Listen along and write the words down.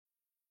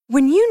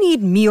When you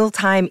need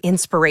mealtime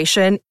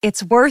inspiration,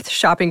 it's worth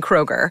shopping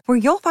Kroger, where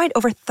you'll find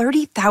over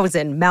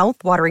 30,000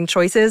 mouth-watering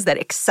choices that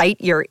excite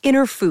your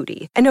inner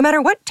foodie. And no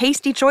matter what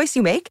tasty choice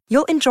you make,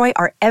 you'll enjoy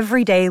our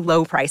everyday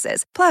low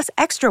prices, plus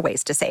extra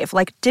ways to save,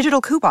 like digital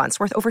coupons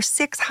worth over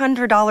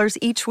 $600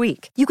 each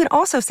week. You can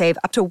also save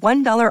up to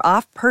 $1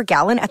 off per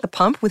gallon at the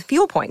pump with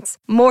fuel points.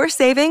 More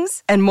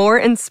savings and more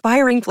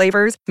inspiring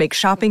flavors make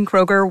shopping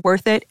Kroger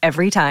worth it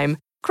every time.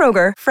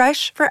 Kroger,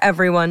 fresh for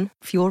everyone.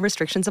 Fuel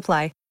restrictions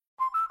apply.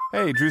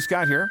 Hey, Drew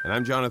Scott here, and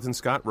I'm Jonathan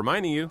Scott,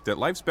 reminding you that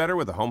life's better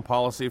with a home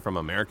policy from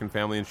American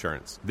Family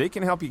Insurance. They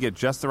can help you get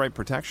just the right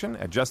protection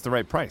at just the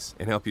right price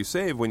and help you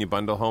save when you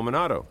bundle home and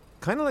auto.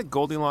 Kind of like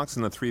Goldilocks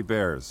and the Three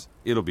Bears.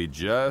 It'll be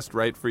just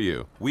right for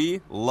you. We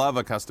love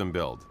a custom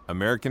build.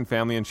 American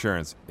Family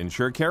Insurance.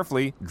 Insure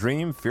carefully,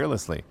 dream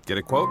fearlessly. Get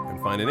a quote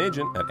and find an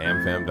agent at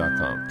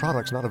amfam.com.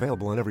 Products not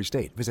available in every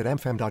state. Visit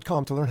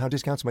amfam.com to learn how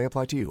discounts may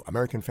apply to you.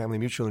 American Family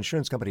Mutual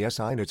Insurance Company,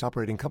 SI, and its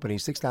operating company,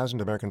 6000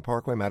 American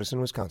Parkway,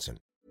 Madison, Wisconsin.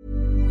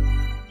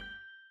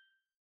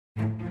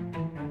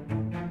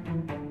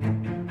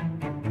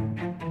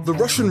 The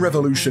Russian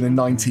Revolution in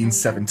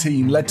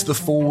 1917 led to the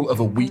fall of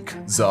a weak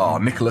Tsar,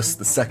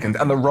 Nicholas II,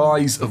 and the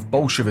rise of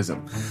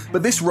Bolshevism.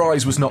 But this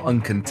rise was not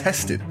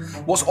uncontested.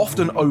 What's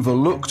often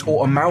overlooked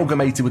or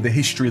amalgamated with the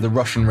history of the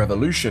Russian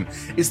Revolution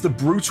is the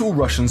brutal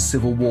Russian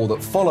Civil War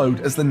that followed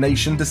as the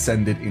nation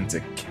descended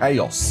into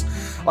chaos.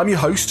 I'm your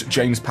host,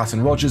 James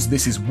Patton Rogers.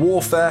 This is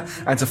Warfare,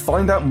 and to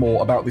find out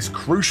more about this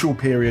crucial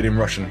period in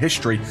Russian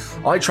history,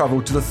 I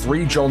travelled to the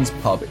Three Johns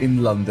pub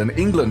in London,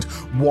 England.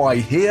 Why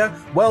here?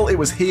 Well, it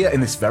was here in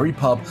this very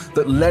pub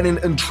that Lenin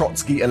and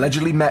Trotsky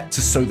allegedly met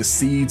to sow the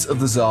seeds of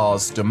the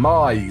Tsar's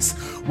demise.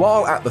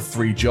 While at the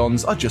Three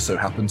Johns, I just so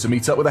happened to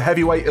meet up with a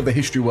heavyweight of the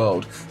history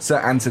world, Sir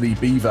Antony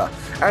Beevor.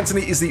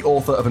 Antony is the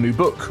author of a new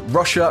book,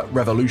 Russia,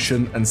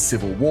 Revolution and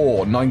Civil War,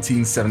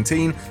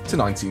 1917 to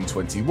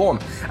 1921,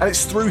 and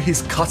it's through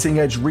his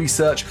cutting-edge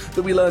research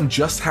that we learn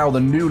just how the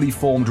newly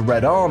formed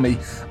Red Army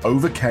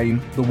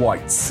overcame the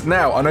Whites.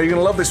 Now, I know you're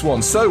going to love this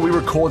one, so we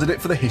recorded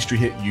it for the History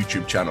Hit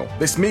YouTube channel.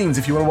 This means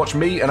if you want to watch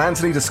me and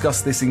Antony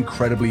discuss this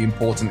incredibly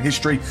important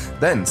history,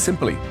 then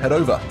simply head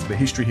over to the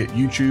History Hit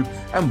YouTube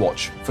and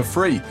watch for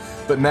free.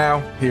 But now,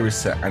 here is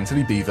Sir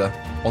Antony Beevor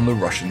on the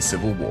Russian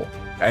Civil War.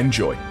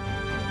 Enjoy.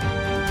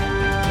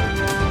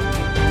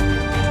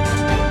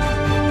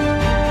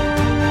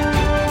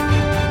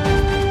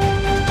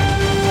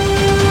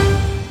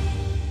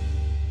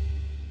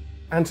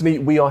 Antony,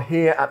 we are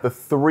here at the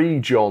Three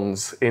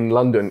Johns in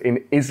London,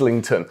 in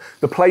Islington,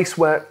 the place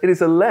where it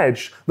is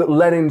alleged that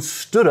Lenin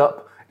stood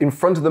up in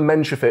front of the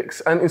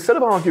Mensheviks and instead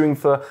of arguing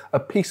for a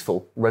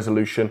peaceful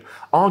resolution,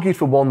 argued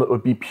for one that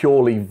would be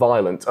purely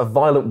violent, a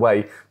violent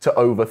way to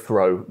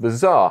overthrow the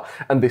Tsar.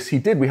 And this he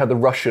did. We had the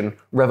Russian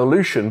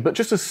Revolution, but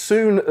just as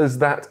soon as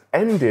that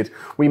ended,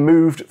 we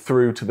moved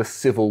through to the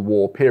Civil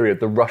War period,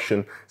 the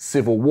Russian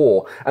Civil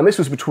War. And this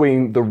was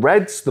between the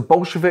Reds, the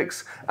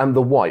Bolsheviks, and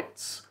the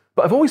Whites.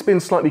 But I've always been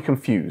slightly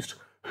confused.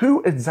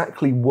 Who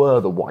exactly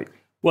were the Whites?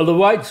 Well, the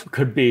Whites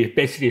could be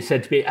basically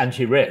said to be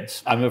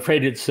anti-Reds. I'm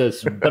afraid it's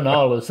as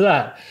banal as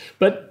that.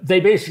 But they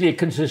basically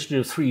consisted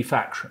of three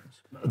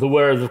factions. There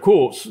were, of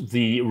course,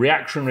 the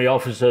reactionary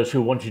officers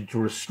who wanted to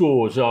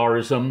restore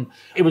Tsarism.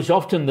 It was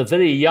often the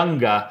very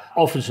younger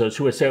officers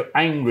who were so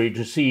angry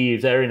to see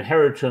their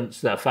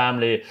inheritance, their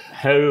family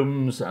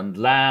homes and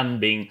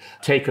land being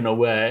taken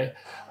away.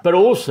 But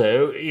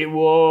also, it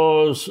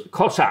was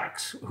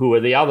Cossacks who were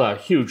the other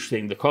huge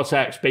thing. The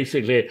Cossacks,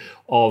 basically,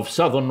 of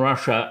southern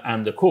Russia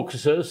and the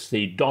Caucasus,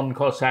 the Don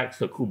Cossacks,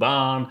 the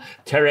Kuban,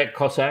 Terek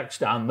Cossacks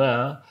down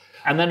there.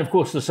 And then, of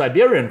course, the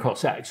Siberian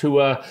Cossacks, who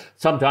were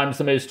sometimes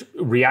the most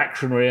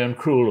reactionary and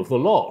cruel of the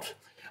lot.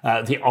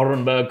 The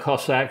Orenburg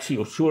Cossacks, the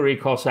Ussuri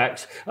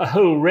Cossacks, a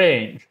whole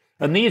range.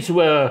 And these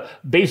were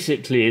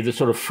basically the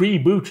sort of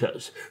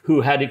freebooters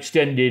who had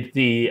extended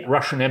the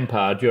Russian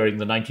Empire during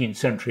the 19th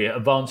century,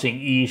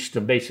 advancing east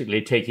and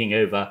basically taking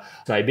over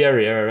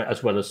Siberia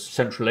as well as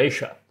Central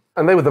Asia.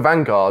 And they were the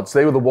vanguards.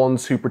 They were the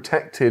ones who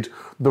protected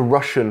the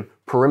Russian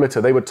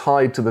perimeter. They were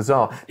tied to the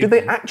Tsar. Did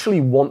they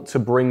actually want to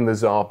bring the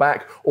Tsar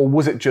back, or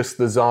was it just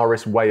the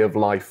Tsarist way of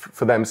life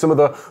for them? Some of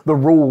the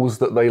rules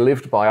that they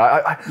lived by.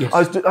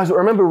 I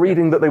remember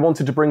reading that they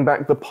wanted to bring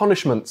back the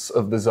punishments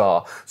of the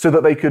Tsar so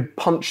that they could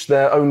punch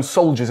their own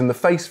soldiers in the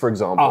face, for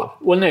example.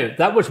 Well, no,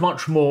 that was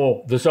much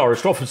more the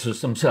Tsarist officers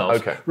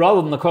themselves,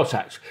 rather than the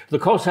Cossacks. The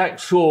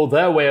Cossacks saw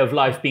their way of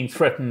life being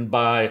threatened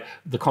by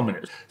the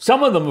communists.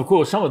 Some of them, of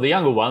course, some of the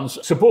younger ones,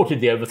 supported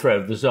the overthrow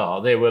of the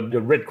Tsar. They were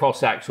the Red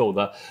Cossacks or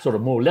the sort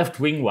of more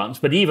left-wing ones,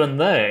 but even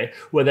they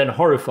were then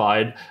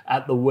horrified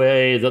at the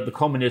way that the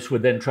communists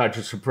would then try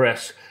to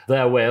suppress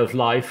their way of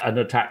life and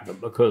attack them,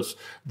 because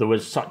there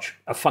was such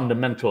a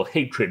fundamental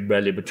hatred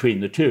really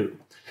between the two.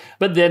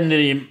 But then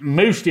the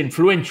most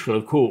influential,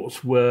 of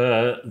course,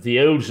 were the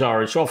old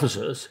Tsarist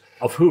officers,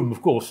 of whom,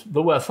 of course,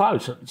 there were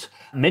thousands,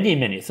 many,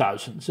 many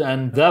thousands.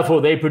 And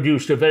therefore, they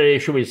produced a very,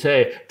 shall we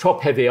say,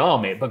 top-heavy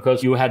army,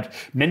 because you had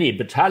many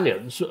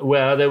battalions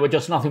where there were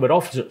just nothing but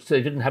officers.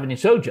 They didn't have any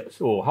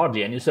soldiers, or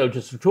hardly any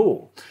soldiers at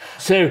all.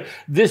 So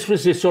this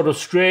was this sort of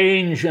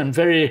strange and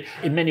very,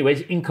 in many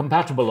ways,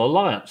 incompatible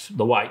alliance,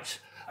 the Whites,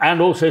 and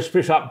also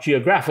split up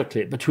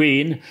geographically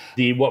between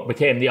what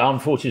became the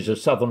armed forces of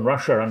southern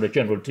Russia under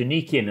General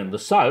Denikin in the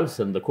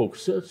south and the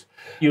Caucasus.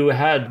 You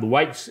had the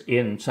Whites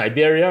in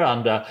Siberia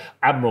under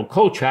Admiral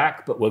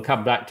Kolchak, but we'll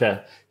come back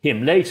to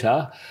him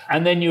later.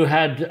 And then you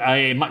had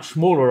a much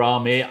smaller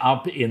army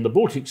up in the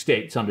Baltic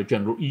states under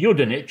General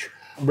Yudenich,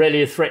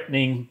 really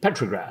threatening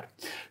Petrograd.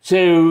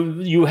 So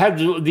you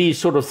had these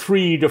sort of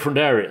three different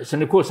areas.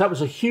 And of course, that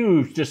was a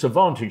huge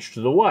disadvantage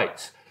to the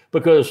Whites,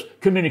 because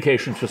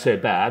communications were so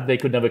bad, they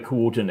could never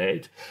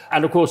coordinate.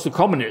 And of course, the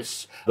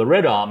communists, the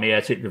Red Army,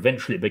 as it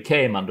eventually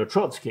became under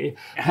Trotsky,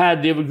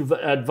 had the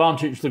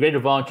great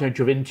advantage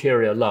of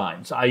interior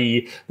lines,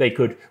 i.e. they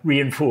could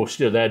reinforce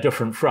to their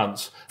different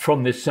fronts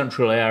from this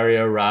central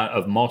area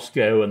of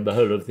Moscow and the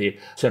whole of the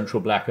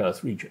central Black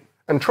Earth region.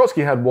 And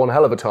Trotsky had one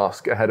hell of a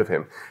task ahead of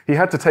him. He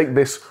had to take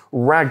this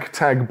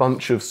ragtag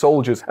bunch of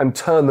soldiers and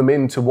turn them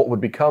into what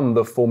would become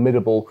the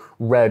formidable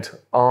Red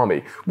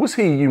Army. Was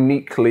he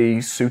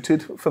uniquely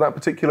suited for that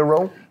particular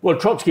role? Well,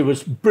 Trotsky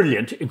was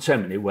brilliant in so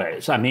many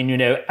ways. I mean,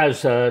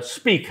 as a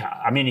speaker,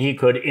 he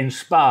could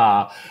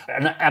inspire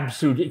an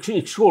absolute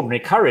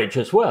extraordinary courage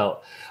as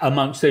well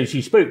amongst those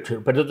he spoke to.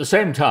 But at the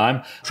same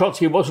time,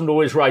 Trotsky wasn't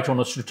always right on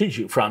a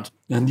strategic front.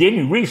 And the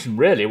only reason,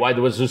 really, why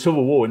there was a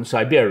civil war in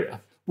Siberia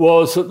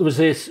was that there was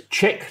this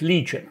Czech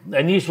Legion.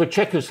 And these were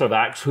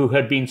Czechoslovaks who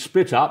had been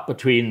split up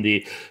between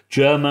the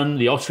German,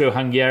 the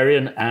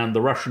Austro-Hungarian, and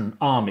the Russian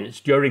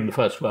armies during the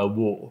First World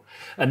War.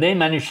 And they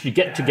managed to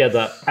get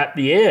together at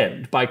the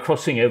end by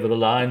crossing over the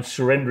lines,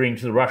 surrendering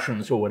to the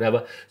Russians or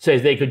whatever, so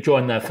they could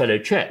join their fellow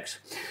Czechs.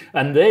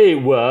 And they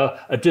were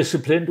a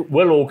disciplined,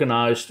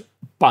 well-organized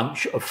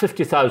bunch of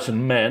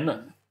 50,000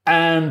 men.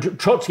 And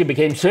Trotsky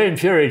became so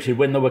infuriated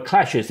when there were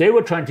clashes. They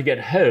were trying to get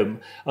home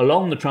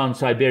along the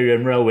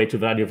Trans-Siberian Railway to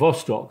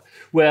Vladivostok,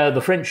 where the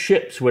French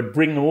ships would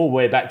bring them all the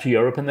way back to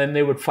Europe, and then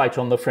they would fight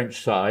on the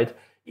French side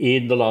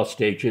in the last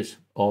stages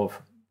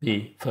of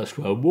the First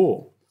World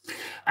War.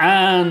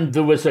 And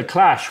there was a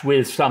clash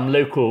with some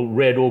local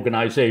Red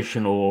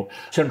organization or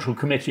central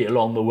committee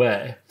along the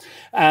way.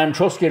 And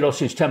Trotsky lost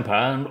his temper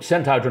and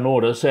sent out an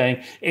order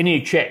saying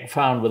any Czech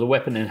found with a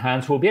weapon in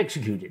hands will be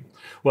executed.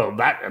 Well,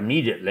 that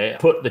immediately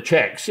put the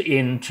Czechs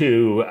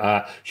into,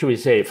 shall we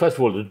say, first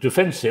of all, a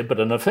defensive, but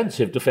an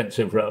offensive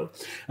defensive role.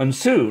 And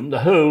soon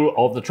the whole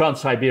of the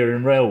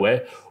Trans-Siberian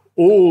Railway,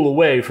 all the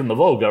way from the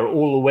Volga,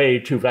 all the way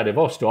to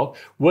Vladivostok,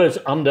 was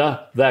under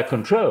their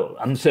control.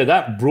 And so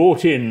that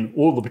brought in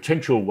all the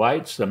potential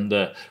Whites and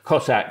the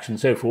Cossacks and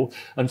so forth.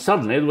 And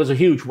suddenly there was a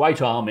huge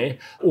White army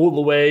all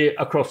the way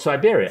across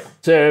Siberia.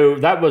 So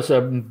that was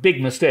a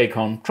big mistake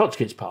on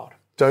Trotsky's part.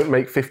 Don't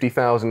make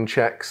 50,000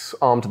 Czechs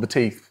armed to the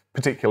teeth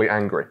particularly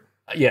angry.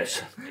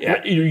 Yes.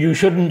 You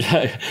shouldn't.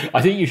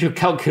 I think you should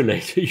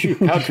calculate. You should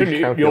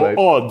calculate your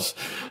odds.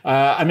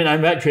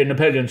 Actually,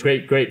 Napoleon's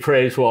great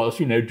phrase was,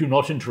 do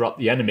not interrupt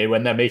the enemy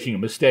when they're making a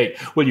mistake.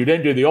 Well, you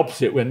don't do the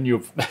opposite when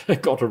you've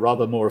got a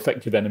rather more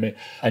effective enemy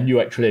and you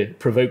actually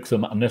provoke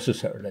them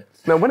unnecessarily.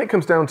 Now, when it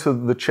comes down to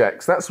the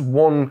Czechs, that's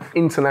one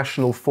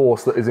international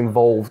force that is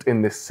involved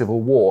in this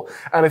civil war.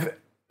 And if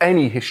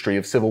any history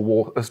of civil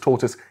war has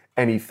taught us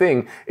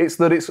anything, it's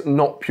that it's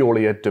not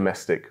purely a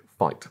domestic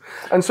fight.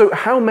 And so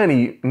how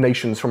many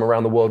nations from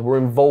around the world were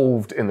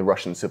involved in the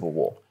Russian Civil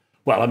War?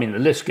 Well, the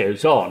list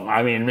goes on.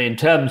 In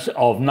terms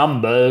of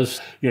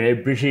numbers,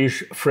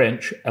 British,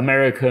 French,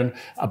 American,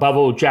 above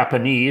all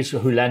Japanese,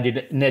 who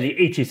landed nearly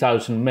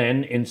 80,000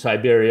 men in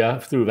Siberia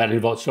through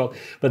Vladivostok.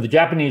 But the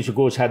Japanese, of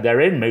course, had their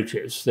own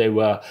motives. They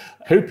were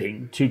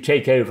hoping to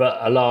take over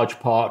a large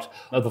part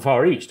of the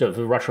Far East, of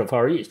the Russia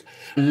Far East.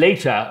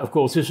 Later, of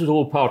course, this was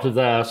all part of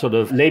their sort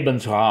of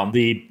Lebensraum.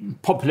 The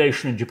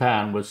population in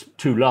Japan was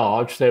too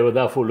large. They were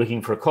therefore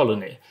looking for a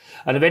colony.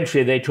 And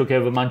eventually they took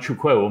over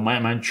Manchukuo, or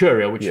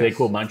Manchuria, which they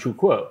call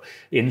Manchukuo,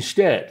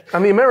 instead.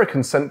 And the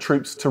Americans sent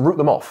troops to root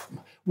them off.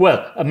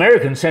 Well,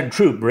 Americans sent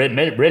troops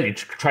really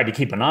to try to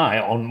keep an eye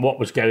on what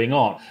was going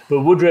on.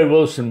 But Woodrow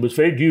Wilson was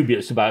very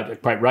dubious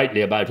quite rightly,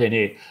 about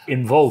any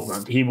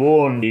involvement. He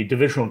warned the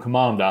divisional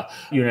commander,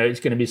 it's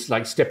going to be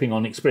like stepping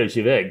on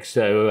explosive eggs,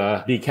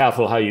 so be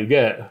careful how you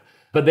go.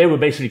 But they were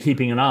basically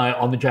keeping an eye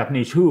on the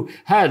Japanese, who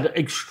had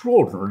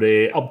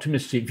extraordinarily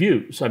optimistic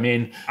views.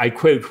 I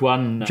quote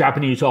one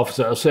Japanese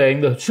officer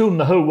saying that soon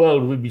the whole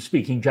world would be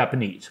speaking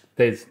Japanese.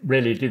 They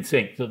really did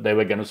think that they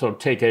were going to sort of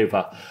take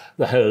over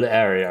the whole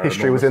area.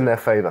 History was in their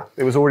favour.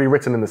 It was already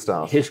written in the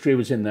stars. History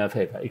was in their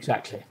favour,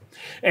 exactly.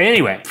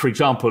 Anyway, for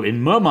example,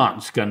 in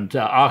Murmansk and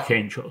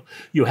Archangel,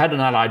 you had an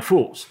Allied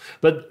force,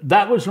 but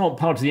that was not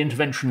part of the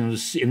intervention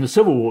in the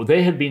Civil War.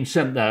 They had been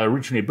sent there,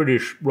 originally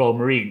British Royal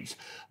Marines,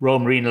 Royal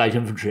Marine Light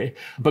Infantry,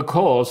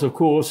 because, of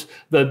course,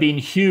 there had been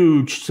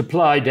huge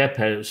supply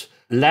depots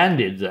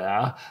landed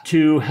there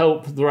to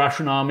help the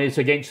Russian armies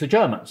against the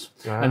Germans.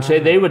 And so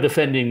they were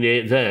defending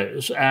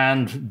those.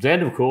 And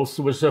then, of course,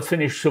 there was a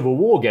Finnish civil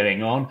war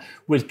going on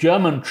with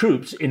German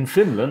troops in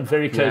Finland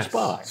very close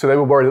by. So they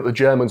were worried that the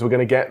Germans were going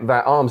to get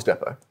that arms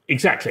depot.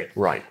 Exactly.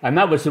 Right. And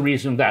that was the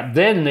reason that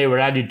then they were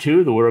added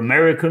to. There were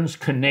Americans,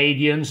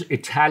 Canadians,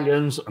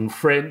 Italians, and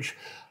French.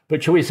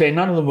 But shall we say,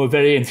 none of them were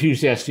very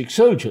enthusiastic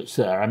soldiers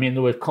there. I mean,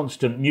 there were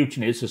constant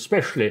mutinies,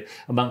 especially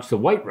amongst the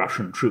white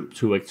Russian troops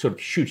who were sort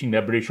of shooting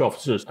their British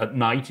officers at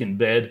night in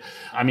bed.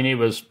 I mean, it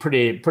was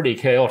pretty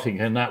chaotic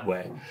in that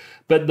way.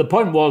 But the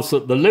point was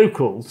that the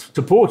locals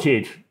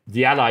supported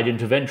the Allied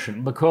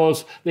intervention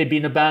because they'd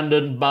been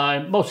abandoned by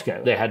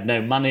Moscow. They had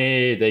no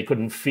money, they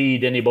couldn't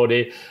feed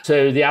anybody.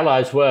 So the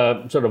Allies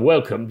were sort of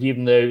welcomed,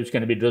 even though it was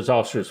going to be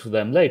disastrous for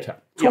them later.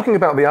 Talking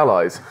about the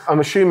Allies, I'm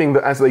assuming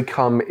that as they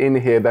come in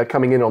here, they're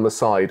coming in on the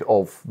side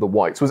of the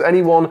Whites. Was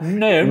anyone...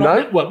 No?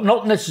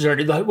 Not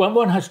necessarily. What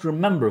one has to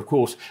remember, of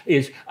course,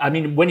 is, I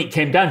mean, when it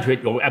came down to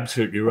it, you're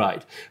absolutely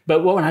right.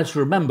 But what one has to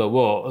remember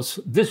was,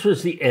 this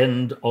was the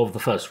end of the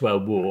First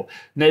World War,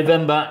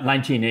 November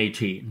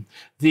 1918.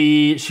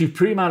 The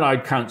Supreme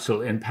Allied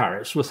Council in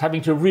Paris was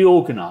having to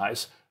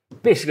reorganize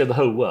basically the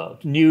whole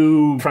world,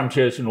 new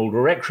frontiers in all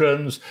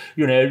directions,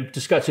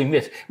 discussing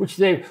this, which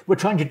they were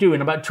trying to do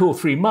in about 2 or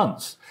 3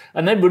 months.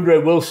 And then Woodrow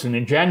Wilson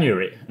in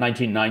January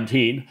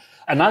 1919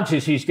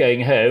 announces he's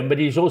going home, but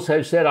he's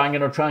also said, I'm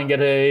going to try and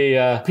get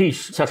a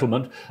peace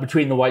settlement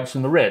between the Whites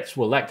and the Reds.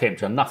 Well, that came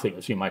to nothing,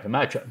 as you might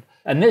imagine.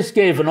 And this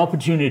gave an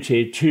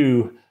opportunity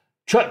to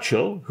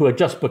Churchill, who had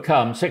just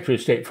become Secretary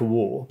of State for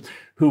War,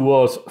 who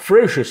was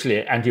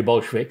ferociously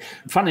anti-Bolshevik,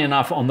 funny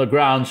enough on the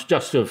grounds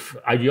just of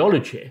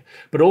ideology,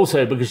 but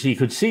also because he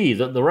could see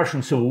that the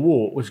Russian Civil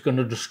War was going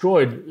to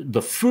destroy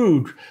the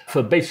food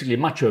for basically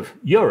much of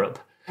Europe,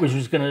 which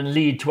was going to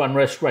lead to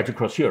unrest right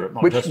across Europe,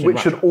 not just in Which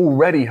Russia. had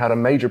already had a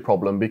major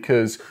problem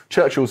because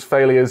Churchill's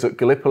failures at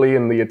Gallipoli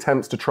and the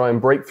attempts to try and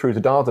break through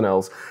to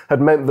Dardanelles had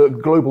meant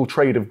that global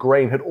trade of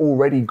grain had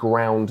already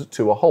ground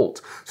to a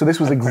halt. So this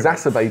was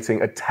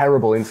exacerbating a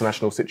terrible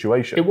international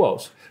situation. It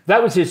was.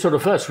 That was his sort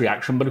of first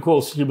reaction, but of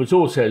course he was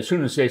also, as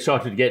soon as they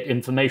started to get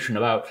information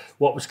about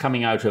what was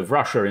coming out of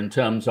Russia in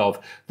terms of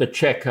the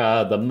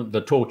Cheka,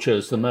 the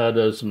tortures, the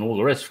murders and all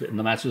the rest of it, and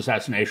the mass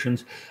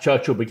assassinations,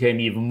 Churchill became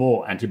even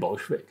more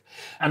anti-Bolshevik.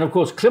 And of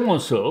course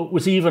Clemenceau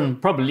was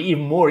probably even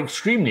more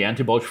extremely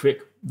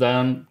anti-Bolshevik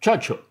than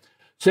Churchill.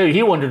 So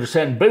he wanted to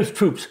send both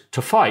troops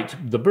to fight.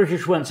 The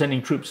British weren't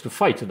sending troops to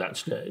fight at that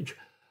stage,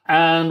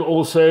 and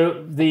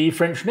also the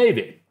French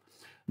Navy.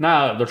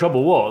 Now, the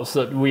trouble was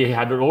that we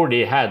had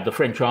already had the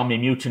French army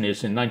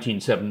mutinies in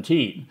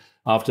 1917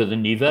 after the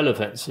Nivelle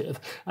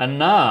offensive. And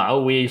now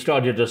we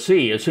started to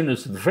see, as soon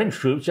as the French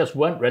troops just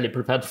weren't really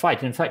prepared to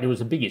fight. In fact, it was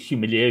the biggest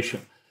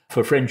humiliation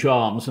for French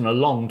arms in a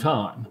long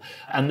time.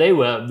 And they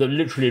were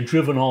literally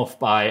driven off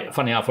by,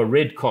 funny enough, a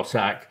Red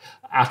Cossack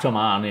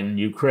ataman in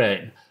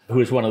Ukraine, who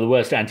was one of the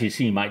worst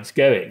anti-Semites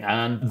going.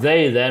 And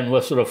they then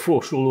were sort of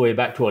forced all the way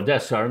back to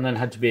Odessa and then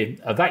had to be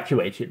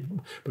evacuated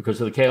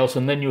because of the chaos.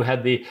 And then you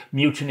had the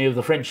mutiny of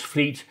the French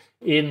fleet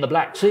in the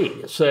Black Sea.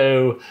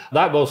 So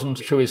that wasn't,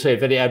 shall we say,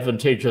 very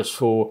advantageous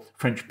for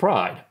French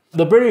pride.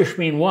 The British,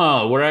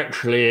 meanwhile, were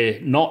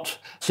actually not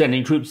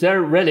sending troops.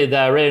 Really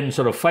their own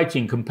sort of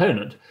fighting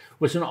component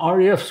was an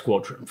RAF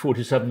squadron,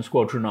 47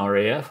 Squadron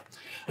RAF,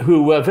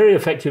 who were very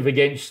effective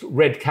against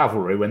Red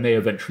Cavalry when they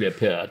eventually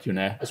appeared,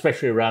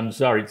 especially around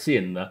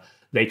Tsaritsyn,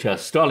 later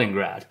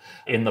Stalingrad,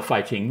 in the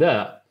fighting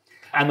there.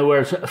 And there were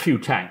a few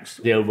tanks,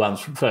 the old ones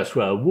from First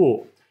World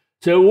War.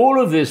 So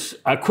all of this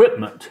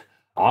equipment,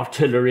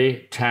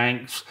 artillery,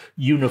 tanks,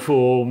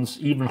 uniforms,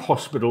 even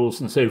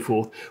hospitals and so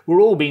forth, were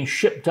all being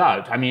shipped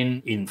out. I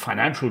mean, in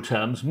financial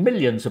terms,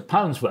 millions of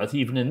pounds worth,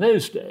 even in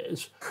those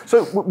days.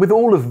 So with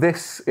all of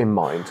this in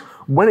mind,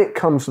 when it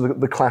comes to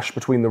the clash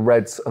between the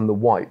Reds and the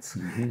Whites,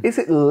 is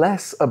it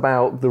less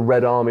about the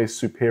Red Army's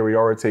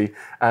superiority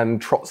and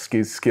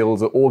Trotsky's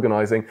skills at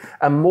organising,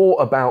 and more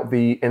about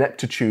the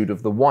ineptitude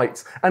of the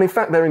Whites, and in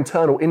fact their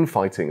internal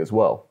infighting as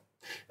well?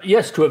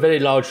 Yes, to a very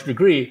large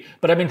degree.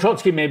 But I mean,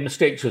 Trotsky made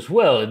mistakes as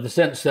well, in the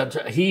sense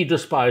that he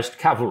despised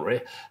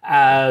cavalry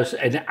as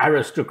an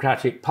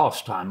aristocratic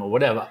pastime or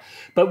whatever.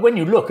 But when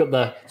you look at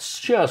the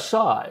sheer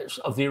size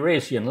of the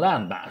Eurasian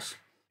landmass,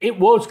 it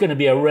was going to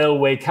be a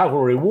railway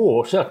cavalry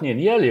war, certainly in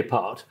the earlier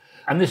part.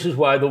 And this is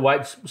why the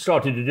Whites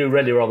started to do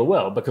really rather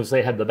well, because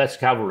they had the best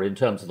cavalry in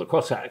terms of the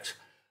Cossacks,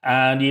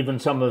 and even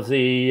some of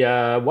the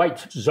white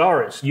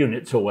Tsarist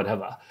units or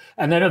whatever.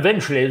 And then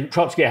eventually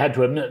Trotsky had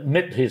to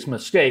admit his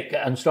mistake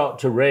and start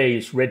to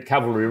raise Red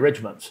Cavalry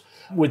regiments.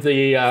 with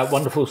the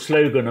wonderful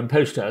slogan and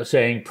poster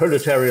saying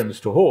proletarians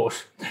to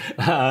horse.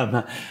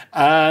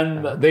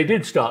 And they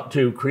did start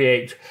to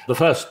create, the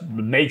first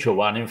major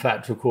one, in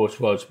fact, of course,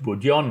 was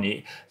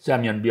Budyonny,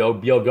 Semyon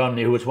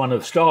Budyonny, who was one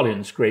of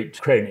Stalin's great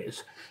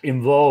cronies,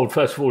 involved,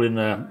 first of all, in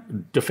the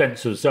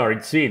defense of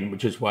Tsaritsyn,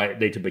 which is why it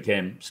later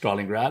became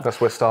Stalingrad.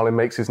 That's where Stalin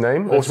makes his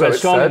name? That's where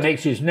Stalin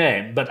makes his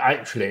name, but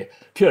actually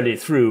purely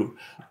through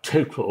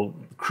total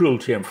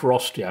cruelty and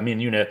ferocity. I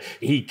mean,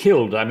 he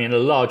killed, a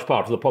large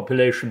part of the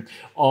population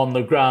on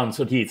the grounds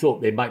that he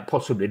thought they might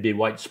possibly be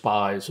white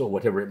spies or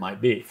whatever it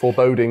might be.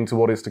 Foreboding to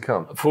what is to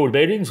come.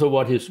 Foreboding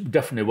to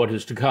definitely what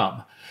is to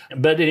come.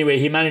 But anyway,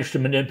 he managed to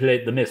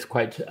manipulate the myth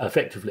quite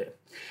effectively.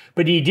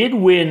 But he did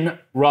win,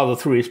 rather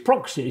through his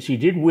proxies, he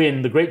did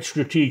win the great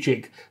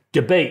strategic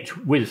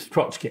debate with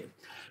Trotsky.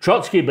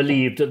 Trotsky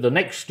believed that the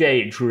next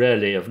stage,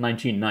 really, of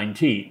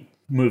 1919,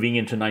 moving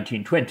into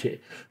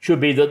 1920, should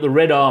be that the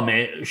Red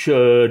Army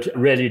should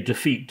really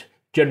defeat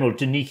General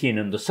Denikin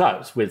in the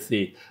south with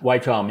the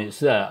White armies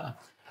there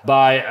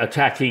by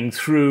attacking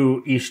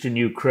through eastern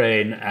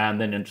Ukraine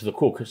and then into the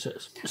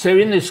Caucasus. So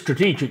in this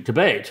strategic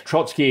debate,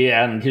 Trotsky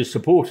and his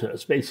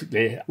supporters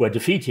basically were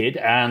defeated,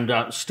 and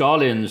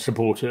Stalin's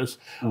supporters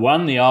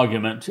won the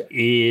argument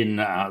in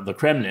the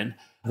Kremlin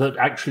that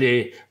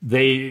actually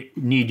they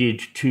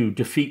needed to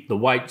defeat the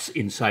Whites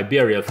in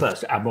Siberia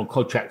first, Admiral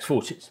Kolchak's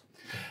forces,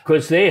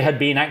 because they had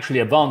been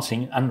actually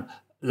advancing, and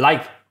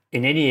like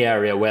in any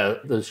area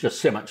where there's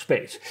just so much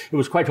space, it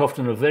was quite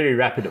often a very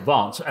rapid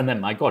advance, and then,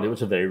 my God, it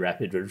was a very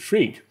rapid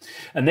retreat.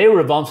 And they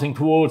were advancing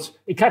towards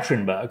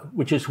Ekaterinburg,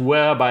 which is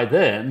where by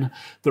then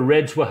the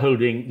Reds were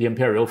holding the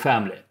imperial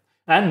family,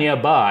 and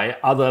nearby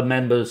other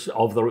members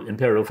of the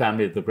imperial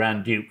family, the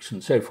Grand Dukes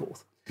and so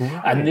forth.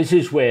 Right. And this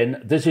is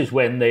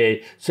when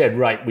they said,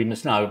 right, we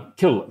must now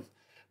kill them.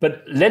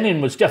 But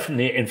Lenin was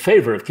definitely in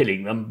favor of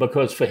killing them,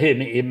 because for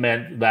him it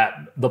meant that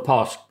the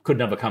past could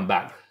never come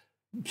back.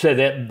 So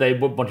they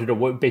wanted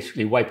to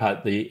basically wipe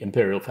out the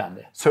imperial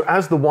family. So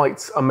as the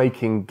Whites are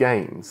making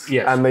gains,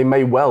 yes, and they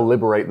may well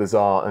liberate the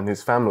Tsar and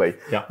his family,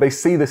 yeah, they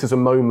see this as a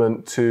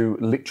moment to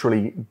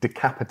literally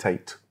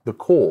decapitate the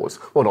cause.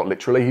 Well, not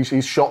literally,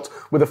 he's shot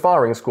with a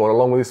firing squad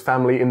along with his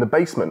family in the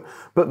basement.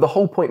 But the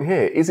whole point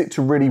here, is it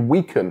to really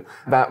weaken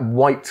that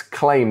white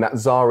claim, that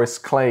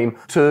Tsarist claim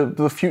to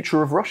the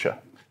future of Russia?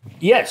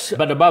 Yes,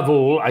 but above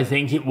all, I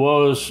think it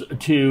was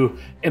to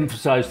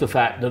emphasize the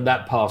fact that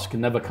that past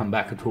can never come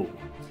back at all.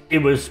 It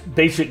was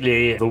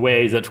basically the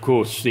way that, of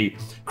course, the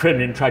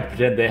Kremlin tried to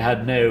pretend they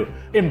had no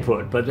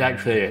input, but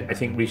actually I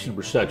think recent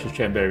research has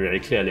shown very, very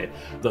clearly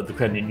that the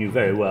Kremlin knew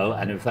very well,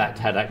 and in fact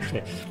had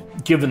actually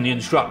given the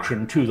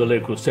instruction to the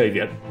local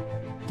Soviet,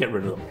 get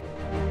rid of them.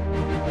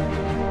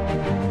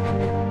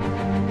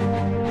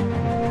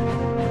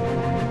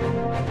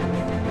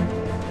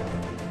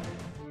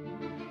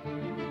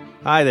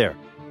 Hi there,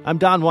 I'm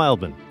Don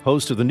Wildman,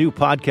 host of the new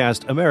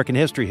podcast, American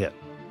History Hit.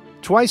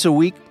 Twice a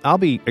week, I'll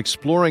be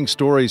exploring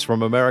stories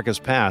from America's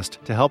past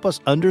to help us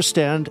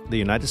understand the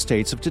United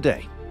States of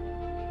today.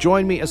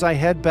 Join me as I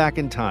head back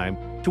in time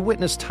to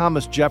witness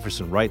Thomas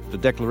Jefferson write the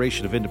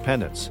Declaration of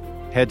Independence,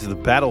 head to the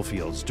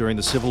battlefields during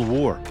the Civil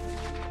War,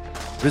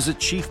 visit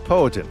Chief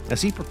Powhatan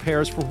as he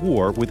prepares for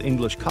war with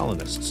English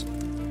colonists,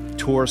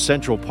 tour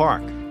Central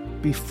Park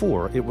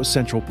before it was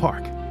Central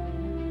Park,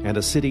 and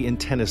a city in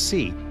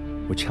Tennessee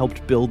which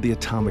helped build the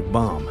atomic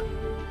bomb.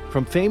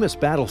 From famous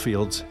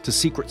battlefields to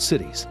secret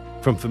cities,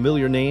 from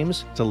familiar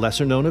names to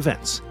lesser-known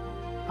events,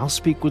 I'll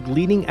speak with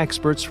leading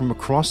experts from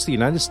across the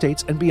United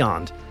States and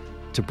beyond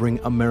to bring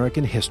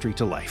American history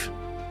to life.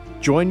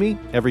 Join me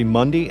every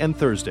Monday and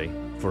Thursday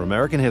for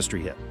American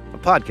History Hit, a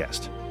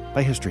podcast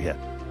by History Hit.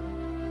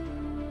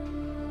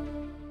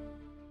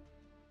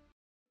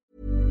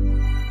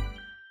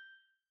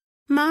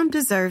 Mom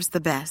deserves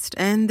the best,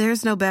 and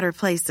there's no better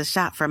place to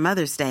shop for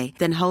Mother's Day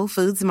than Whole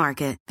Foods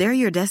Market. They're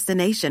your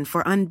destination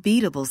for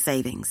unbeatable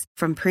savings,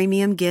 from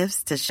premium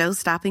gifts to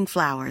show-stopping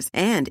flowers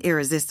and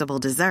irresistible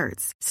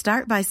desserts.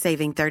 Start by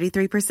saving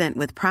 33%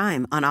 with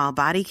Prime on all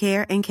body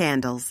care and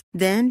candles.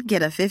 Then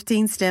get a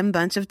 15-stem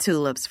bunch of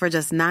tulips for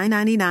just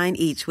 $9.99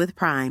 each with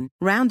Prime.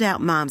 Round out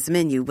Mom's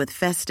menu with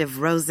festive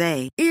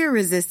rosé,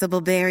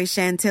 irresistible berry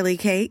chantilly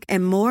cake,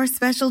 and more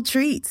special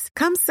treats.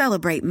 Come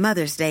celebrate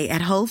Mother's Day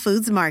at Whole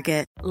Foods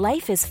Market.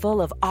 Life is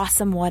full of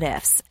awesome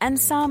what-ifs, and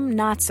some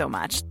not so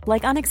much,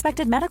 like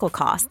unexpected medical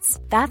costs.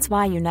 That's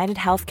why United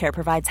Healthcare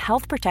provides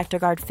Health Protector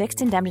Guard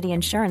fixed indemnity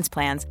insurance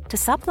plans to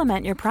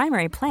supplement your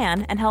primary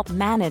plan and help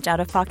manage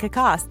out-of-pocket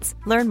costs.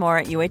 Learn more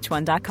at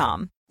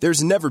uh1.com.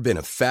 There's never been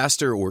a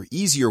faster or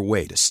easier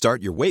way to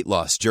start your weight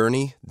loss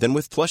journey than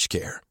with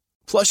PlushCare.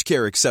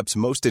 PlushCare accepts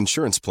most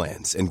insurance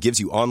plans and gives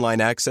you online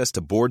access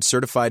to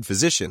board-certified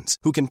physicians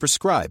who can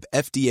prescribe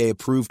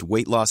FDA-approved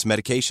weight loss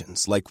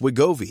medications like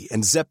Wegovy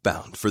and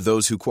Zepbound for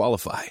those who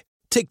qualify.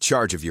 Take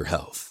charge of your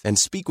health and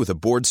speak with a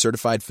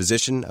board-certified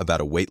physician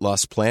about a weight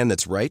loss plan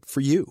that's right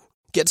for you.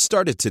 Get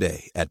started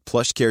today at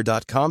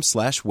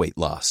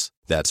plushcare.com/weight-loss.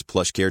 That's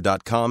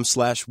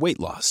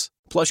plushcare.com/weight-loss.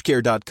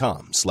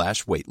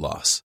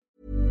 plushcare.com/weight-loss.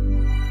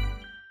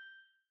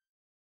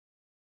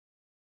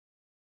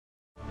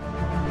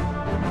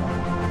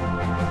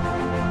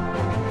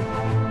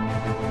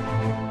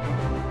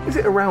 Is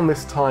it around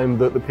this time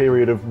that the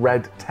period of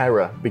Red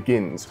Terror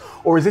begins?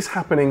 Or is this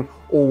happening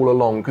all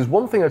along? Because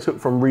one thing I took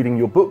from reading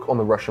your book on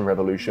the Russian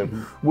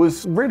Revolution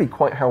was really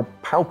quite how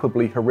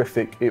palpably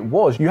horrific it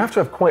was. You have to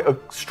have quite a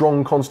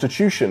strong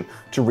constitution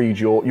to read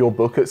your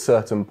book at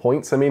certain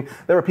points. I mean,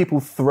 there are people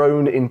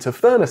thrown into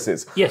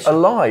furnaces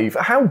alive.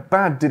 How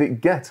bad did it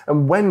get?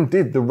 And when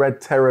did the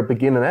Red Terror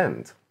begin and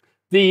end?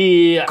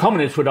 The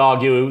communists would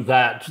argue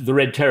that the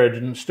Red Terror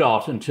didn't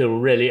start until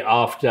really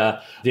after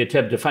the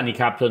attempt of Fanny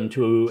Kaplan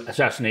to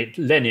assassinate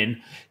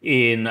Lenin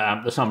in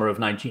the summer of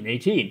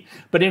 1918.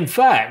 But in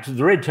fact,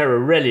 the Red Terror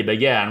really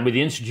began with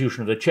the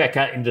institution of the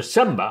Cheka in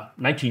December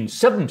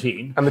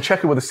 1917. And the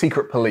Cheka were the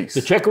secret police.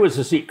 The Cheka was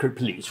the secret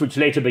police, which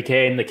later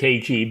became the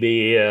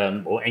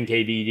KGB or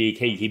NKVD,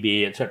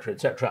 KGB, etc.,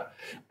 etc.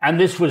 And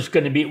this was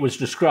it was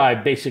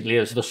described basically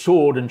as the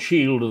sword and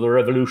shield of the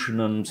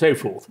revolution and so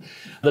forth.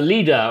 The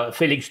leader,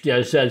 Felix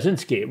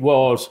Dzerzhinsky,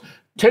 was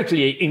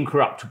totally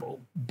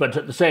incorruptible, but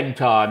at the same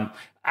time,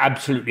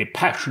 absolutely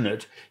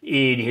passionate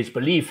in his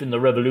belief in the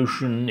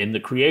revolution, in the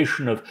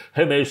creation of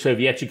Homo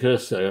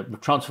Sovieticus, the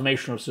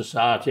transformation of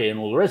society and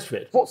all the rest of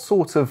it. What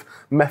sort of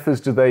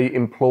methods did they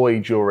employ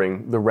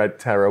during the Red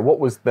Terror? What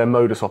was their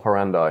modus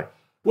operandi?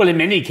 Well, in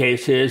many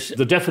cases,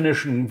 the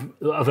definition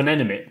of an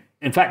enemy.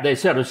 In fact, they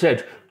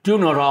said, do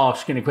not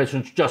ask any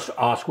questions, just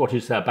ask what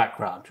is their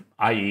background,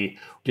 i.e.,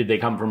 did they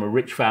come from a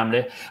rich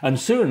family? And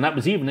soon that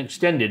was even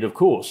extended, of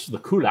course. The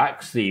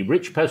kulaks, the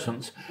rich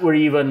peasants, were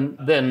even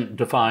then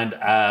defined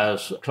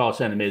as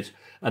class enemies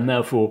and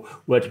therefore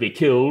were to be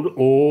killed.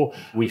 Or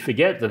we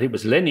forget that it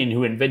was Lenin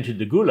who invented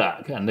the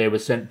gulag, and they were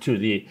sent to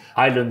the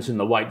islands in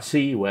the White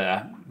Sea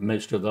where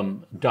most of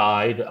them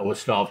died or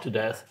starved to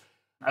death,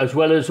 as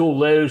well as all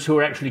those who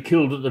were actually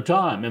killed at the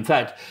time. In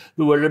fact,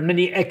 there were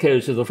many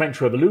echoes of the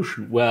French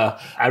Revolution where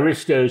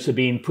aristos had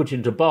been put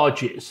into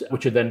barges,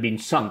 which had then been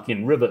sunk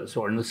in rivers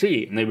or in the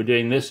sea. And they were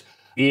doing this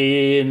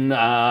in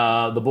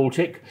the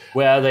Baltic,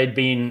 where they'd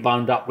been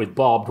bound up with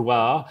barbed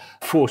wire,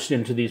 forced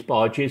into these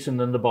barges, and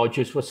then the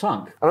barges were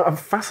sunk. I'm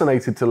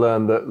fascinated to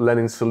learn that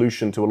Lenin's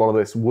solution to a lot of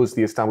this was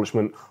the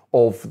establishment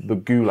of the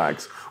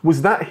gulags.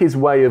 Was that his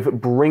way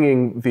of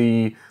bringing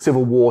the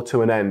civil war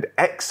to an end?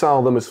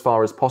 Exile them as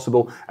far as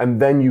possible,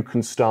 and then you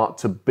can start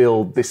to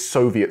build this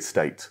Soviet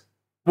state?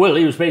 Well,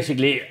 he was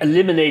basically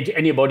eliminate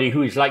anybody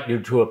who is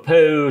likely to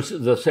oppose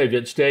the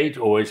Soviet state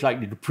or is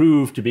likely to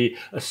prove to be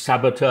a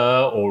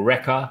saboteur or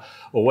wrecker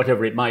or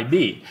whatever it might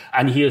be.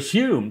 And he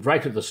assumed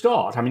right at the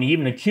start, he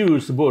even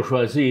accused the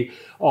bourgeoisie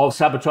of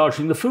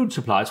sabotaging the food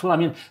supplies. Well,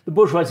 the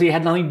bourgeoisie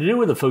had nothing to do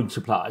with the food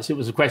supplies. It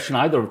was a question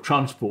either of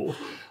transport,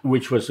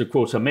 which was, of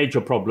course, a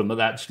major problem at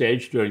that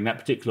stage during that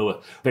particular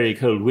very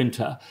cold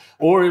winter,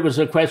 or it was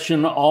a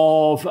question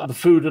of the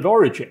food at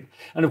origin.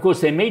 And, of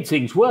course, they made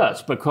things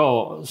worse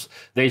because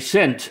they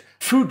sent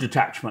food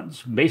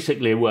detachments,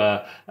 basically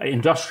were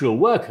industrial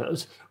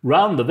workers,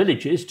 round the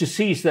villages to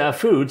seize their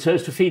food so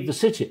as to feed the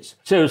cities.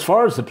 So as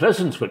far as the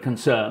peasants were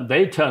concerned,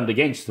 they turned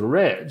against the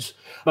Reds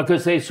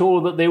because they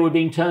saw that they were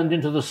being turned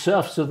into the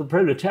serfs of the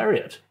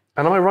proletariat.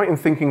 And am I right in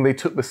thinking they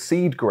took the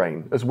seed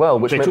grain as well,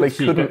 which meant they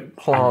couldn't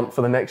plant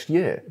for the next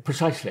year?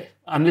 Precisely.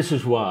 And this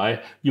is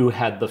why you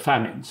had the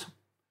famines.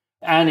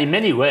 And in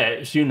many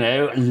ways,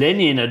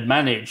 Lenin had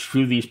managed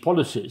through these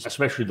policies,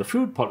 especially the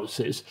food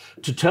policies,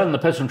 to turn the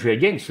peasantry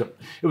against them.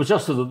 It was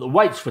just that the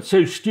whites were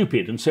so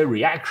stupid and so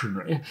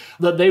reactionary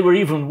that they were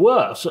even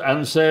worse.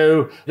 And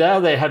so there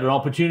they had an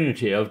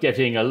opportunity of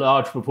getting a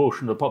large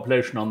proportion of the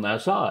population on their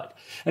side.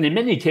 And in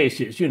many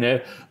cases,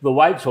 the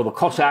whites or the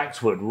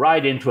Cossacks would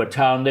ride into a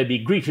town, they'd be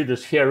greeted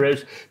as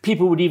heroes.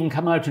 People would even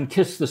come out and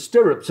kiss the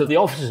stirrups of the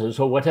officers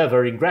or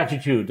whatever in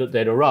gratitude that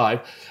they'd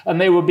arrived.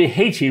 And they would be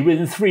hated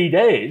within 3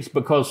 days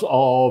because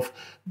of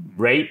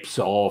rapes,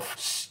 of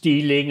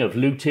stealing, of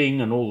looting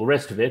and all the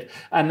rest of it,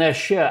 and their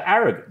sheer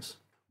arrogance.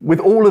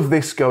 With all of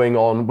this going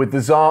on, with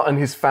the Tsar and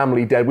his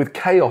family dead, with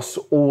chaos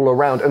all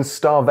around and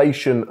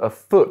starvation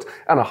afoot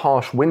and a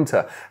harsh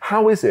winter,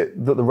 how is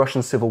it that the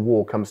Russian Civil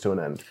War comes to an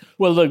end?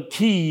 Well, the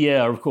key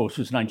year, of course,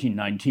 was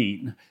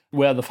 1919,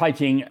 where the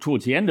fighting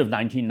towards the end of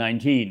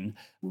 1919,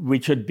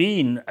 which had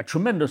been a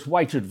tremendous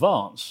white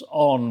advance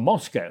on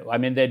Moscow.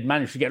 They'd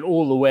managed to get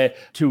all the way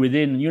to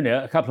within,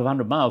 a couple of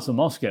 100 miles of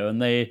Moscow, and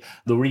there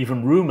were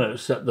even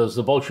rumors that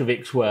the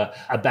Bolsheviks were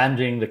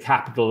abandoning the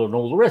capital and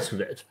all the rest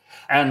of it.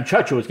 And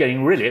Churchill was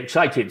getting really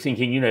excited,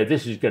 thinking,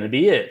 this is going to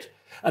be it.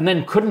 And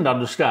then couldn't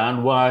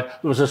understand why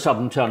there was a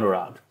sudden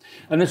turnaround.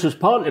 And this was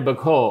partly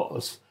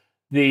because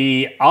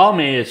the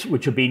armies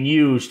which had been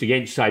used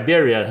against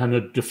Siberia and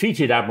had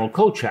defeated Admiral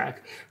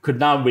Kolchak could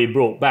now be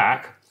brought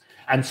back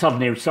and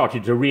suddenly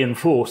started to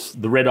reinforce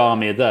the Red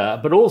Army there,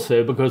 but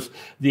also because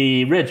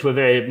the Reds were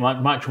very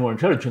much more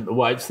intelligent than the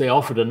Whites, they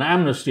offered an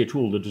amnesty to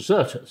all the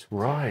deserters.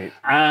 Right.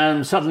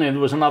 And suddenly there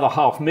was another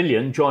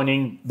 500,000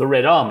 joining the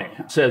Red Army.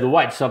 So the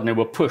Whites suddenly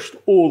were pushed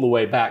all the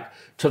way back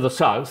to the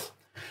south,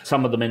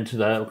 some of them into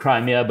the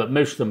Crimea, but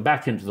most of them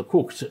back into the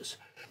Caucasus.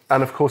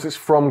 And of course, it's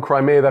from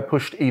Crimea, they're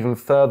pushed even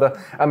further,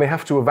 and they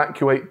have to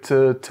evacuate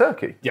to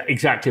Turkey. Yeah,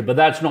 exactly. But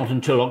that's not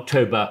until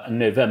October and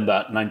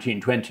November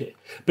 1920.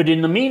 But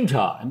in the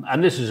meantime,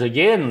 and this is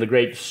again the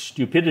great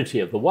stupidity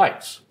of the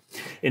Whites,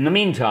 in the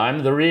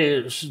meantime, there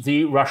is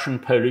the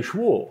Russian-Polish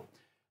War.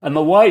 And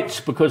the Whites,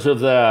 because of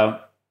their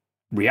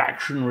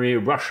reactionary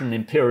Russian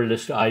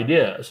imperialist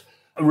ideas,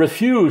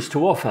 refused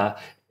to offer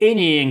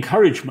any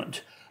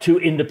encouragement to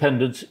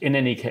independence in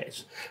any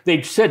case.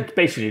 They'd said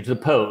basically to the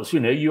Poles,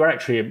 you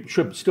actually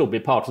should still be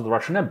part of the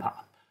Russian Empire.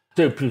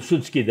 So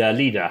Piłsudski, their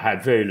leader,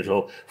 had very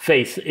little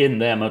faith in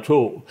them at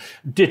all.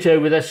 Ditto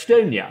with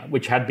Estonia,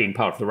 which had been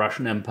part of the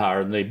Russian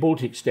Empire and the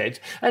Baltic states,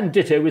 and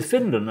ditto with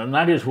Finland. And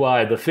that is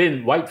why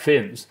the White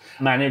Finns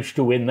managed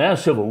to win their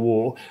civil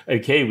war,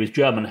 with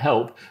German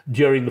help,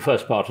 during the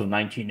first part of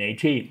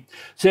 1918.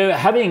 So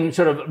having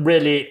sort of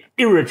really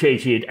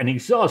irritated and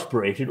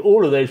exasperated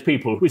all of those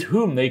people with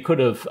whom they could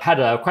have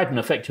had quite an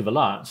effective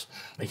alliance,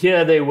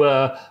 here they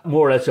were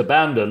more or less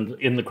abandoned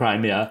in the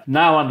Crimea,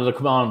 now under the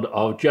command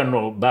of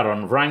General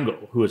Baron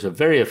Wrangel, who was a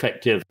very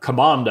effective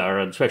commander,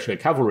 and especially a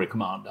cavalry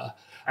commander,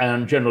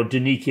 and General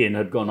Denikin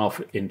had gone off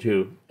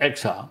into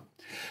exile.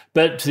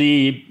 But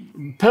the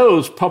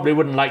Poles probably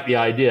wouldn't like the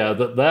idea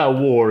that their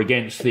war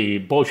against the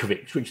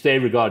Bolsheviks, which they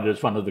regarded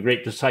as one of the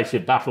great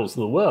decisive battles of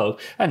the world,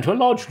 and to a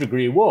large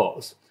degree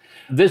was,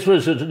 this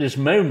was at this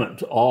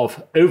moment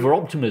of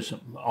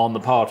over-optimism on the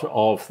part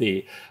of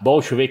the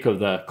Bolshevik, of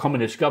the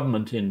communist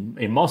government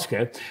in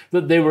Moscow,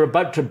 that they were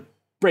about to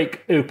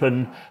break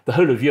open the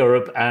whole of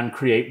Europe and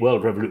create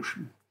world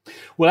revolution.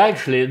 Well,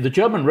 actually, the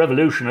German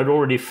Revolution had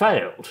already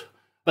failed,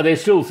 but they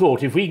still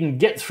thought if we can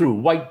get through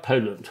White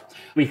Poland,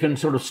 we can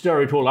sort of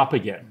stir it all up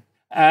again.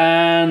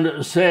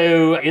 And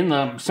so in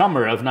the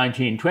summer of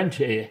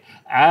 1920,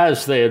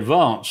 as they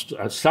advanced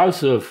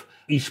south of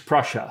East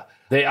Prussia,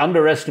 they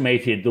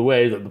underestimated the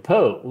way that the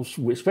Poles,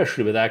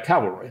 especially with their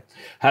cavalry,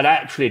 had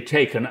actually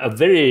taken a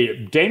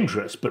very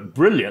dangerous but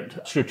brilliant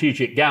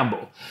strategic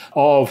gamble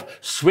of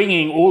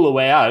swinging all the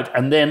way out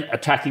and then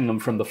attacking them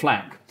from the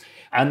flank.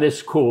 And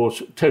this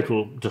caused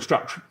total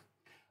destruction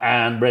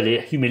and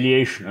really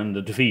humiliation and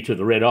the defeat of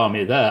the Red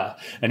Army there.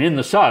 And in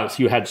the south,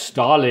 you had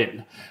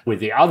Stalin with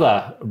the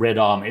other Red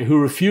Army,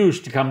 who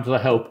refused to come to the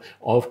help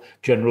of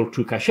General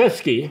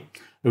Tukhachevsky,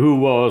 who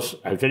was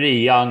a very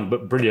young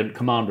but brilliant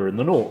commander in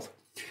the north.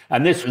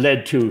 And this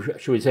led to,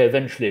 shall we say,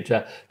 eventually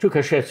to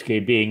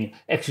Tukhachevsky being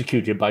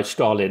executed by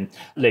Stalin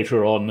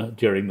later on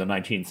during the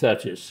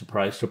 1930s,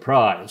 surprise,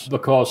 surprise,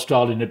 because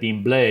Stalin had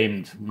been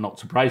blamed, not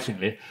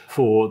surprisingly,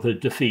 for the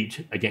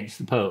defeat against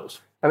the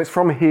Poles. And it's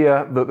from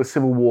here that the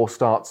Civil War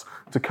starts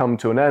to come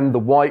to an end. The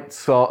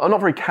Whites are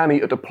not very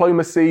canny at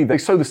diplomacy. They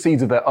sow the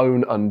seeds of their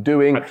own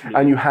undoing. Absolutely.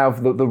 And you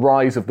have the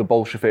rise of the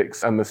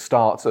Bolsheviks and the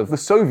start of the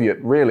Soviet,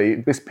 really,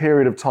 this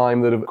period of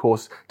time that, of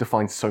course,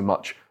 defines so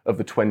much of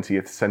the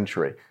 20th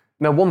century.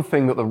 Now, one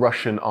thing that the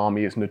Russian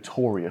army is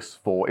notorious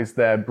for is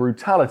their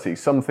brutality,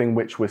 something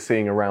which we're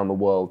seeing around the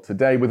world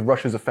today with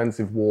Russia's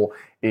offensive war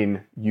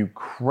in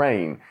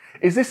Ukraine.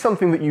 Is this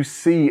something that you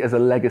see as a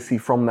legacy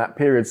from that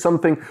period,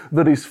 something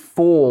that is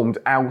formed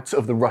out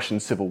of the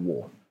Russian Civil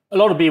War? A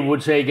lot of people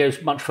would say it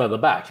goes much further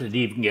back. It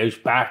even goes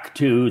back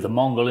to the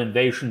Mongol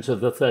invasions of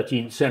the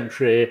 13th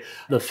century,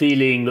 the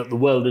feeling that the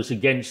world is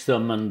against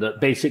them, and that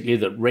basically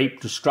that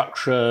rape,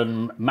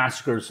 destruction,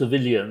 massacre of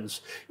civilians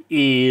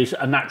is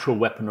a natural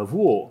weapon of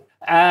war.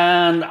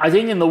 And I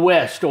think in the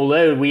West,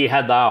 although we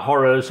had our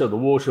horrors of the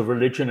wars of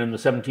religion in the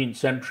 17th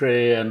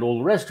century and all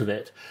the rest of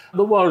it,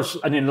 there was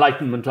an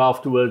enlightenment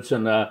afterwards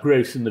and a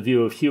growth in the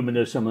view of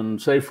humanism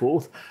and so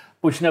forth,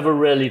 which never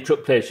really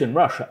took place in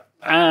Russia.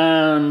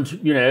 And,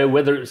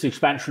 whether it's the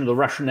expansion of the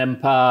Russian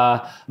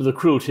Empire, the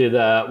cruelty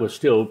there was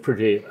still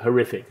pretty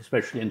horrific,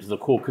 especially into the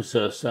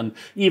Caucasus and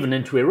even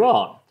into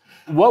Iran.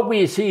 What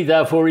we see,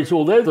 therefore, is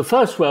although the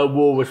First World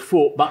War was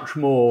fought much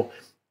more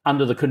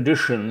under the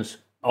conditions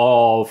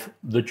of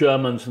the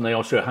Germans and the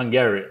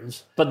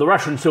Austro-Hungarians, but the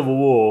Russian Civil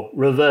War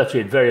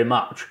reverted very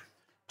much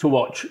to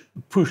what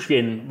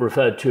Pushkin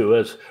referred to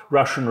as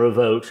Russian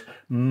revolt,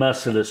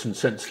 merciless and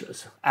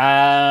senseless.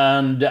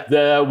 And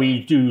there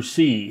we do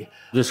see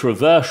this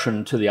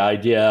reversion to the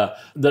idea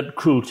that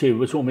cruelty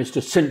was almost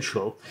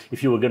essential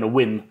if you were going to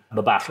win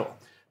the battle.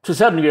 To a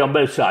certain degree on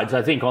both sides.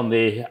 I think on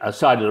the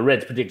side of the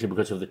Reds, particularly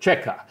because of the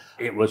Cheka,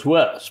 it was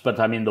worse. But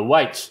I mean, the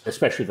Whites,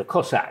 especially the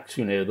Cossacks,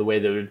 the way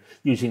they were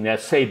using their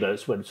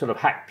sabres would sort of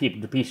hack people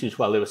to pieces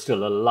while they were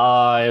still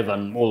alive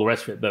and all the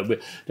rest of it. But we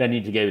don't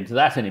need to go into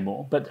that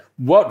anymore. But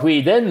what we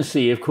then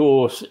see, of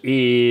course,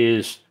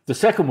 is the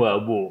Second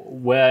World War,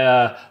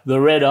 where the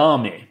Red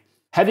Army,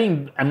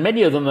 and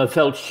many of them have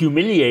felt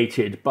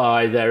humiliated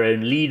by their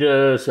own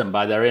leaders and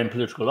by their own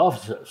political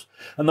officers,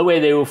 and the way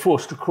they were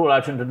forced to crawl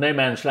out into no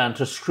man's land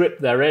to strip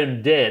their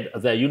own dead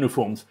of their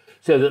uniforms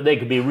so that they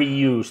could be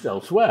reused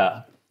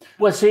elsewhere.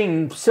 We're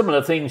seeing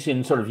similar things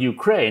in sort of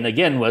Ukraine.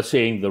 Again, we're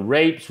seeing the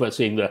rapes, we're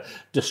seeing the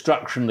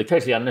destruction, the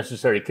totally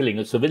unnecessary killing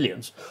of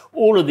civilians,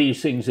 all of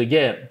these things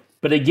again.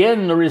 But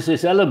again, there is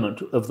this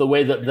element of the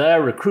way that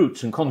their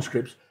recruits and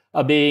conscripts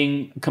are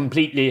being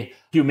completely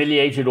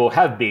humiliated or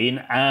have been,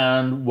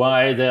 and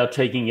why they're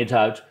taking it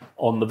out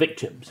on the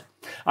victims.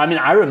 I mean,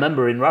 I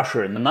remember in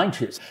Russia in the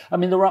 90s,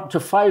 there were up to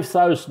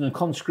 5,000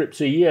 conscripts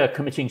a year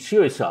committing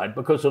suicide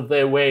because of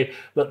their way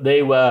that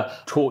they were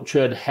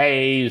tortured,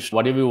 hazed,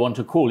 whatever you want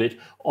to call it,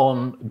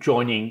 on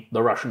joining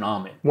the Russian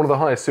army. One of the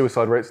highest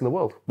suicide rates in the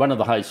world. One of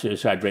the highest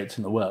suicide rates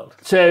in the world.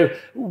 So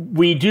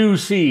we do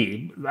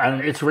see, and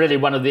it's really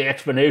one of the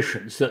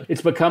explanations, that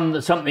it's become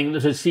something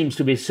that seems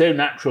to be so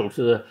natural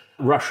to the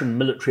Russian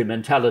military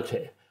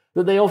mentality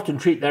that they often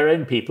treat their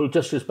own people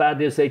just as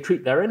badly as they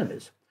treat their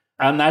enemies.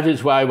 And that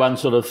is why one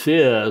sort of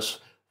fears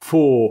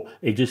for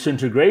a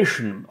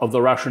disintegration of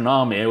the Russian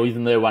army, or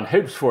even though one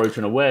hopes for it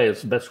in a way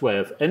as the best way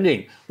of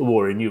ending the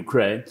war in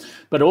Ukraine,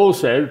 but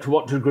also to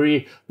what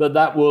degree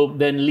that will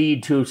then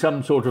lead to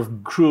some sort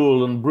of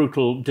cruel and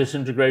brutal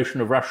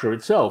disintegration of Russia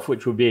itself,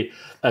 which would be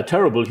a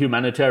terrible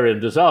humanitarian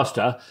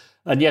disaster.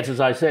 And yet, as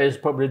I say, it's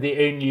probably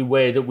the only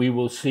way that we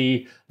will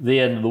see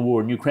the end of the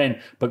war in Ukraine.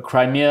 But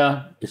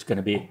Crimea is going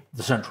to be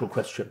the central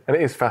question. And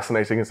it is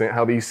fascinating, isn't it,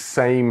 how these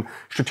same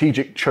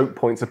strategic choke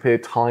points appear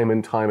time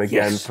and time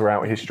again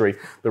throughout history.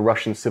 The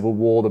Russian Civil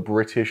War, the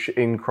British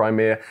in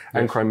Crimea,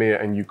 and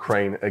Crimea and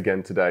Ukraine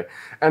again today.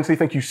 Antony,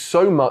 thank you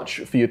so much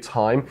for your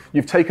time.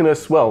 You've taken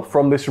us,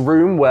 from this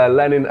room where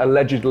Lenin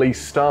allegedly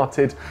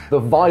started the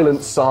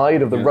violent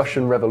side of the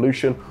Russian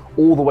Revolution,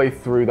 all the way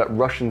through that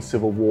Russian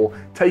Civil War,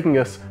 taking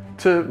us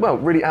to,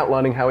 really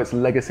outlining how its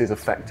legacies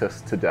affect us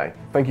today.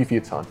 Thank you for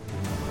your time.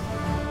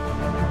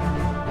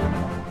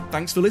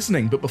 Thanks for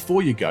listening, but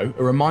before you go,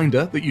 a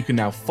reminder that you can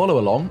now follow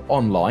along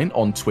online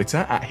on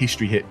Twitter at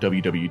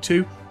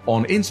HistoryHitWW2,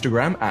 on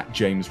Instagram at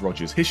James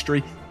Rogers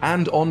History,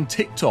 and on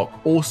TikTok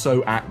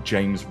also at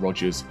James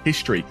Rogers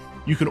History.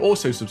 You can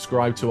also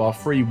subscribe to our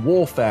free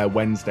Warfare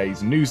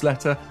Wednesdays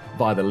newsletter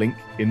via the link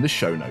in the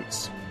show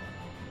notes.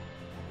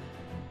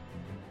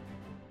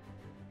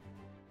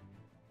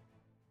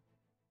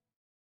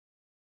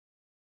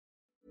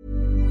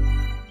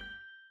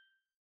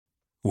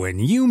 When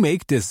you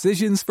make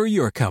decisions for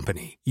your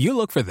company, you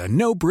look for the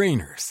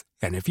no-brainers.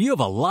 And if you have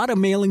a lot of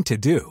mailing to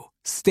do,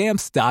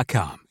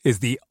 Stamps.com is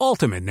the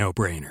ultimate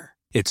no-brainer.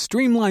 It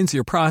streamlines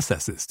your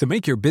processes to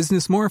make your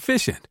business more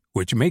efficient,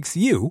 which makes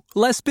you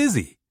less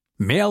busy.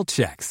 Mail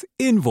checks,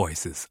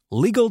 invoices,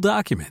 legal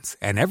documents,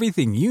 and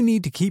everything you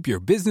need to keep your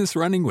business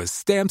running with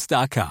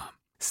Stamps.com.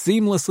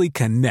 Seamlessly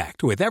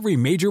connect with every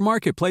major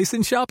marketplace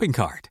and shopping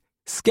cart.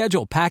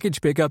 Schedule package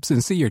pickups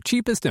and see your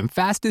cheapest and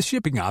fastest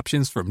shipping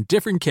options from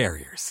different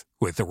carriers,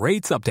 with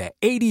rates up to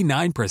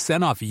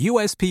 89% off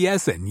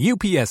USPS and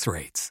UPS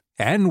rates.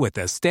 And with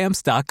the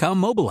Stamps.com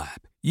mobile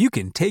app, you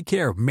can take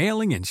care of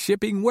mailing and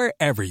shipping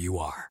wherever you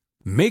are.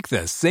 Make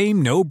the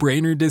same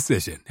no-brainer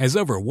decision as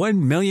over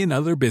 1 million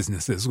other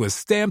businesses with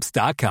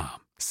Stamps.com.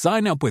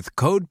 Sign up with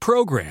code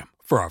PROGRAM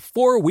for a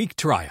 4-week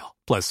trial,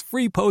 plus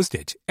free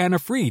postage and a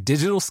free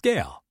digital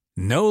scale.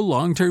 No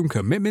long-term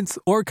commitments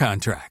or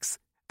contracts.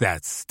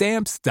 That's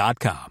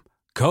Stamps.com.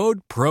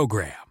 Code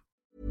PROGRAM.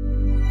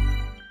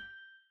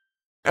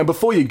 And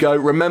before you go,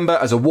 remember,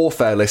 as a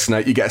Warfare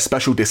listener, you get a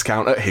special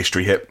discount at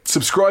History Hit.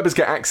 Subscribers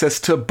get access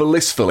to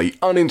blissfully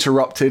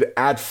uninterrupted,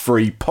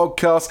 ad-free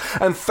podcasts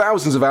and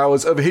thousands of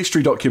hours of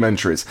history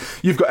documentaries.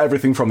 You've got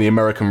everything from the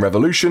American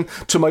Revolution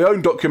to my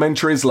own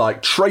documentaries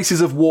like Traces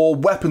of War,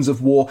 Weapons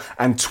of War,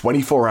 and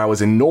 24 Hours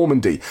in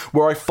Normandy,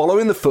 where I follow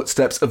in the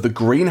footsteps of the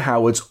Green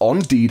Howards on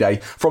D-Day,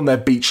 from their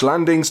beach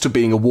landings to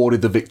being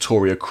awarded the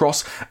Victoria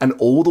Cross, and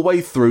all the way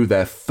through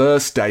their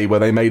first day where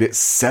they made it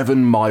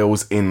 7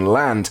 miles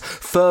inland,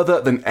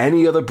 further than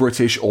any other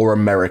British or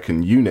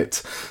American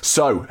unit.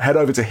 So head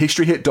over to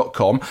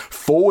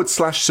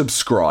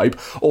historyhit.com/subscribe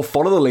or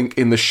follow the link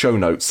in the show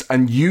notes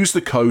and use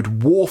the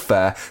code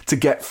WARFARE to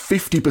get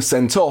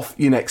 50% off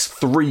your next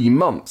 3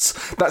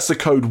 months. That's the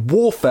code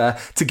WARFARE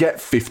to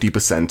get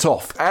 50%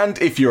 off. And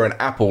if you're an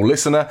Apple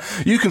listener,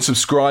 you can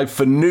subscribe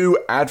for new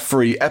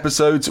ad-free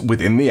episodes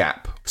within the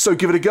app. So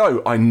give it a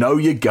go. I know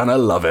you're gonna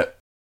love it.